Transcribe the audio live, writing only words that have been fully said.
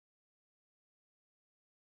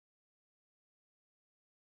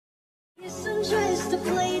Some tries to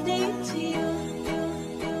play dead to you.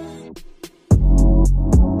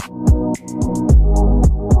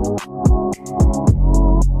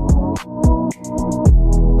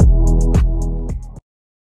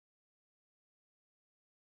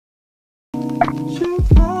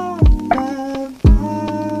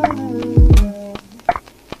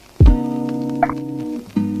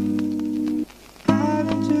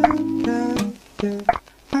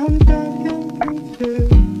 I'm getting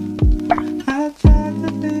confused. I tried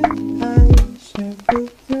to be patient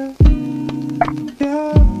with you.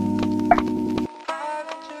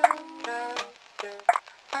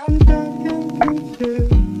 I'm getting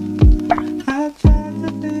confused. I tried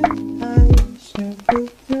to be patient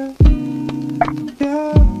with you.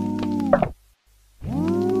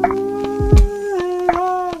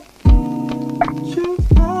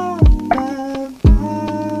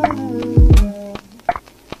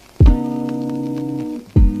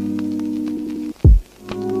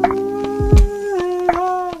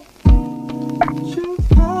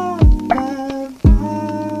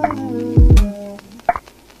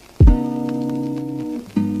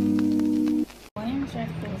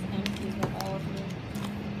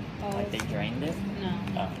 They drained it? No,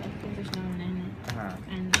 Oh. there's no one in it.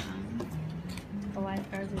 And the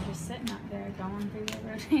lifeguards are just sitting up there going through their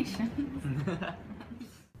rotations.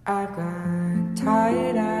 I've got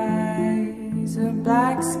tired eyes, a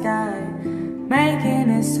black sky, making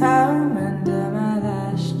its home under my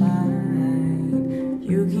flashlight.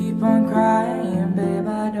 You keep on crying, babe,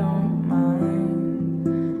 I don't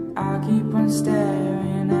mind. I'll keep on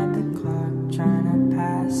staring at the clock, trying to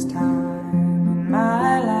pass time in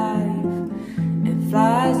my life. It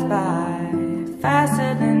flies by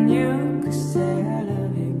faster than you could say I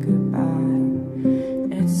love you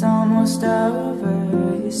goodbye. It's almost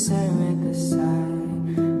over, you say with a sigh.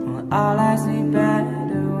 Well, our lives be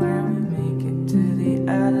better when we make it to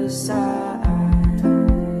the other side.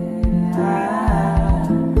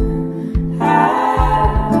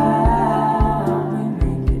 We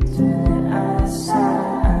make it to the other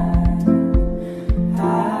side.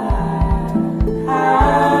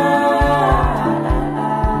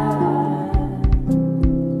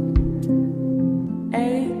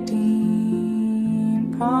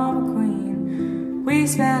 18, prom queen. We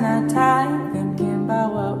spend our time thinking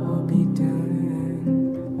about what we'll be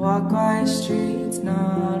doing. Walk quiet streets,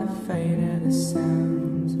 not afraid of the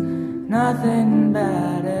sounds. Nothing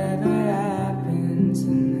bad ever happens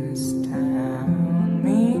in this town.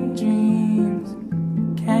 Mean dreams,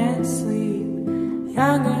 can't sleep.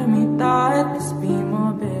 Younger me thought this be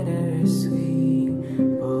more bittersweet,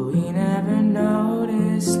 but we never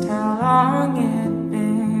noticed how long it'd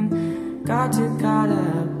been. Got too caught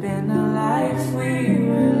up in the life we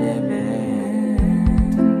were living.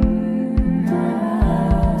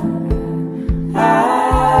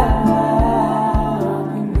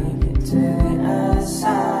 We make it to the other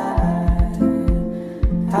side.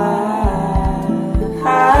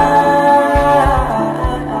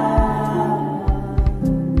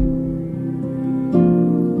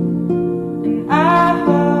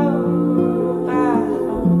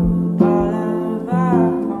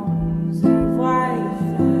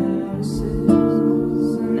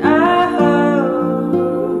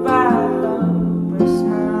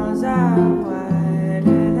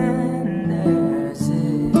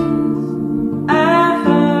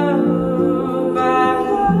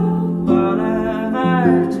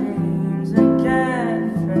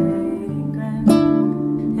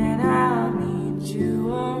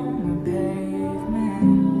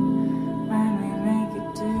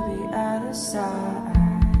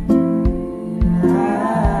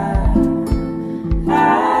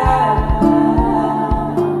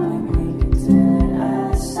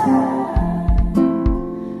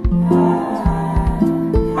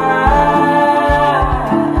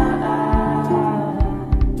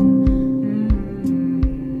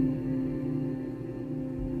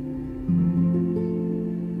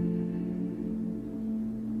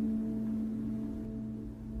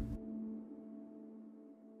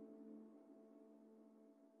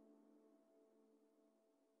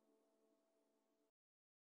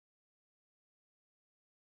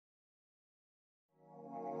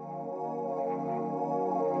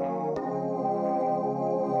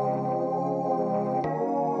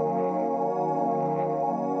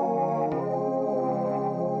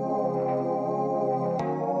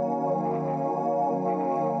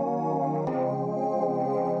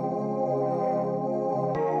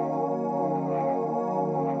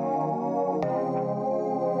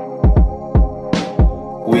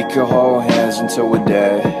 friends until we're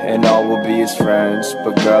dead, and all will be as friends.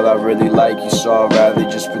 But girl, I really like you, so I'd rather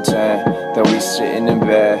just pretend that we sitting in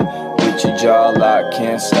bed with your jaw locked,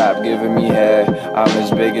 can't stop giving me head. I'm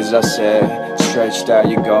as big as I said, stretched out,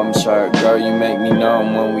 your gums hurt. Girl, you make me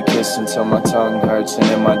numb when we kiss until my tongue hurts.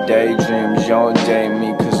 And in my daydreams, you don't date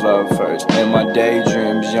me cause love hurts. In my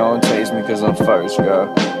daydreams, you don't taste me cause I'm first,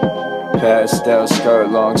 girl. Pastel skirt,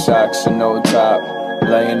 long socks and no top,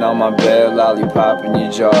 laying on my bed, lollipop in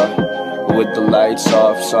your jaw. With the lights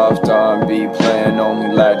off, soft R&B playing,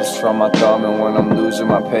 only light is from my thumb. And when I'm losing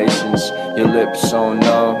my patience, your lips so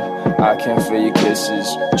numb, I can't feel your kisses.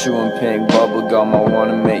 Chewing pink bubblegum, I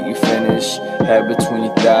wanna make you finish. Head between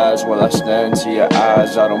your thighs while I stare into your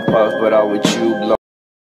eyes. I don't puff, but I would chew, blow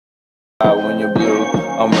out when you're blue,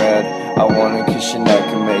 I'm red. I wanna kiss your neck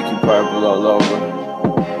and make you purple all over.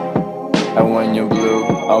 And when you're blue,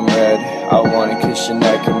 I'm red. I wanna kiss your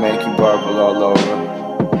neck and make you purple all over.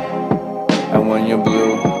 And when you're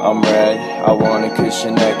blue, I'm red. I wanna kiss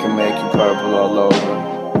your neck and make you purple all over.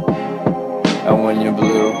 And when you're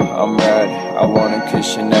blue, I'm red. I wanna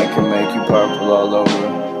kiss your neck and make you purple all over.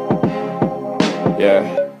 Yeah.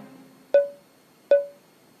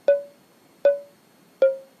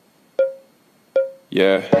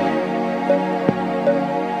 Yeah.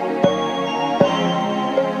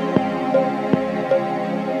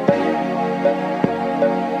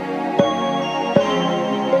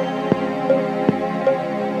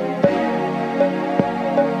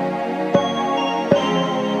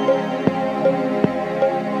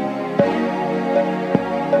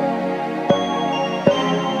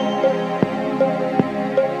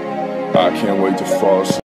 I can't wait to fall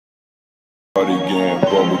asleep again.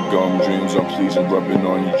 Bubblegum dreams, I'm pleasing, rubbing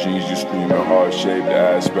on your jeans. You screaming, heart-shaped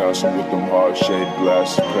ass, bouncing with them heart-shaped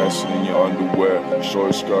glasses, pressing in your underwear.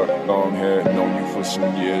 Short skirt, long hair, known you for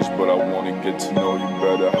some years, but I wanna get to know you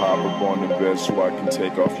better. Hop up on the bed so I can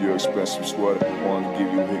take off your expensive sweater. Wanna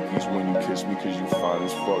give you hickeys when you kiss me cause you fine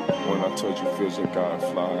as fuck. When I touch you, feels like I'm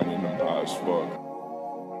flying and I'm high as fuck.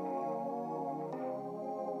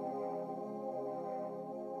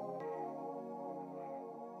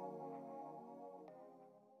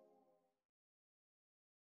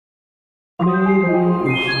 Maybe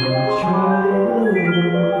we should try a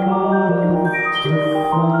little harder to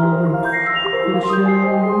find the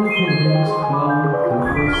gem within this cloud. Can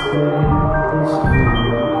we stay this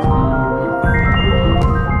whole time?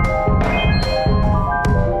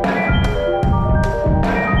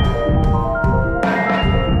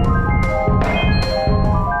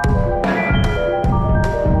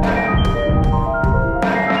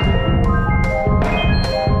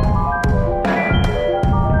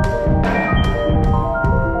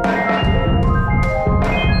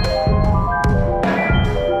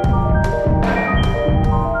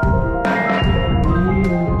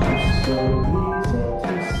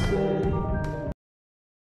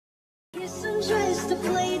 Just a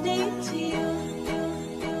play date to you.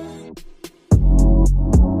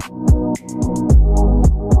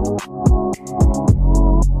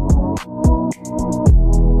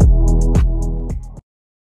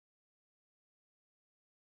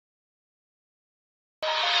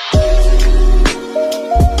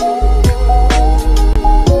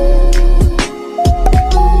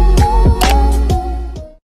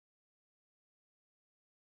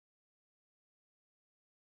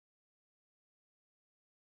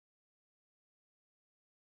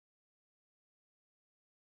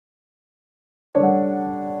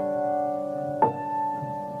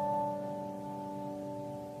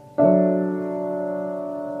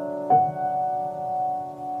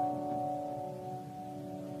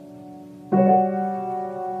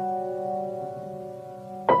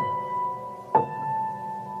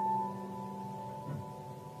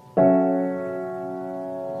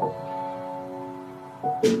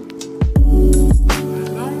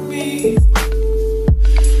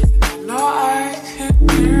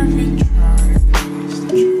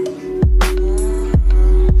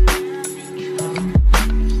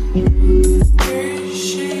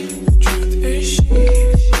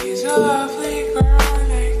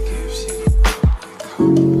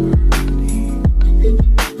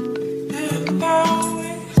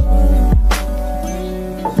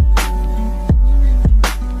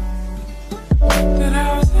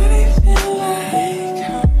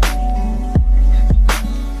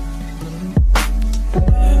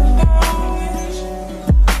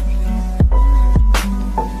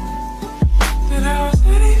 That I was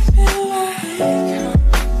anything like